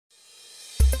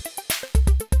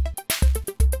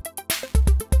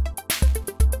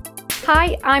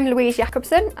Hi, I'm Louise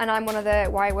Jakobsen and I'm one of the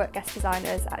Wirework guest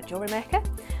designers at Jewellery Maker.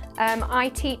 I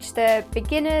teach the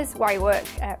beginners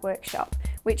Wirework workshop,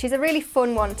 which is a really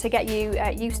fun one to get you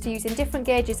used to using different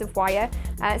gauges of wire.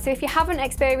 So if you haven't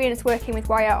experienced working with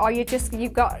wire, or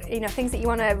you've got things that you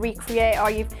want to recreate, or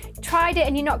you've tried it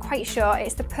and you're not quite sure,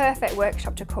 it's the perfect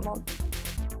workshop to come on.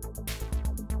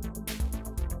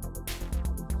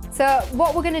 So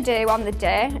what we're going to do on the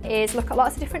day is look at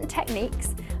lots of different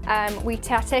techniques. We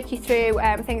take you through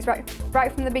things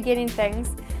right from the beginning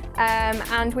things,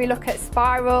 and we look at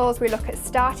spirals, we look at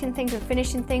starting things and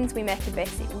finishing things, we make a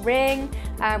basic ring,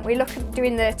 we look at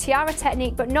doing the tiara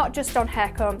technique, but not just on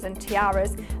hair combs and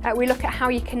tiaras. We look at how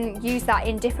you can use that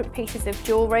in different pieces of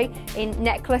jewellery, in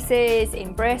necklaces,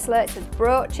 in bracelets, as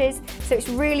brooches, so it's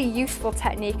really useful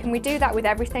technique, and we do that with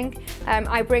everything.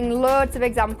 I bring loads of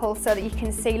examples so that you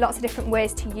can see lots of different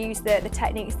ways to use the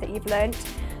techniques that you've learnt.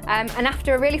 And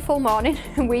after a really full morning,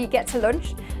 we get to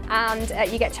lunch, and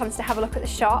you get a chance to have a look at the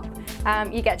shop.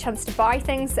 You get a chance to buy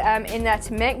things in there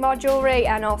to make more jewellery,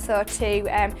 and also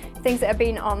to things that have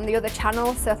been on the other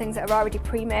channels, so things that are already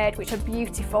pre-made, which are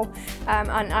beautiful,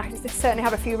 and I certainly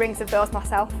have a few rings of those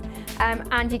myself.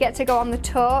 And you get to go on the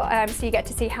tour, so you get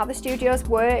to see how the studios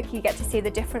work, you get to see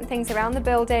the different things around the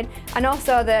building, and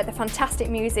also the fantastic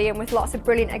museum with lots of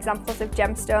brilliant examples of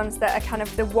gemstones that are kind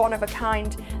of the one of a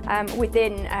kind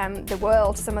within the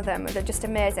world. Some of them are just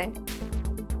amazing.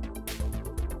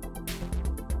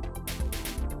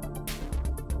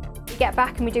 Get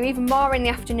back and we do even more in the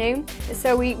afternoon.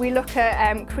 So we look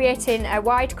at creating a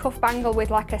wide cuff bangle with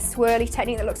like a swirly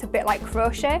technique that looks a bit like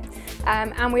crochet,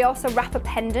 and we also wrap a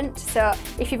pendant. So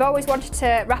if you've always wanted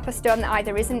to wrap a stone that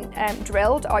either isn't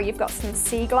drilled, or you've got some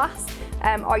sea glass,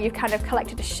 or you've kind of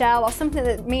collected a shell or something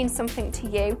that means something to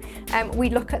you, we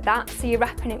look at that. So you're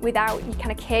wrapping it without, you're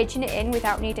kind of caging it in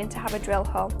without needing to have a drill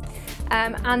hole.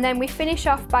 And then we finish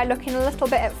off by looking a little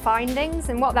bit at findings,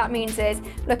 and what that means is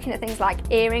looking at things like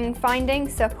earring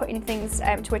findings, so putting things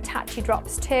to attach your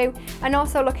drops to, and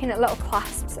also looking at little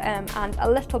clasps and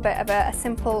a little bit of a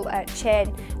simple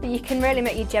chain that you can really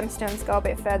make your gemstones go a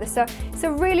bit further. So it's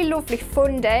a really lovely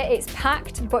fun day. It's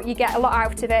packed, but you get a lot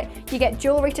out of it. You get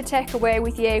jewellery to take away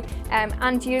with you,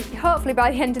 and you hopefully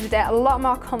by the end of the day a lot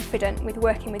more confident with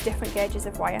working with different gauges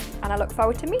of wire, and I look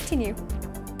forward to meeting you.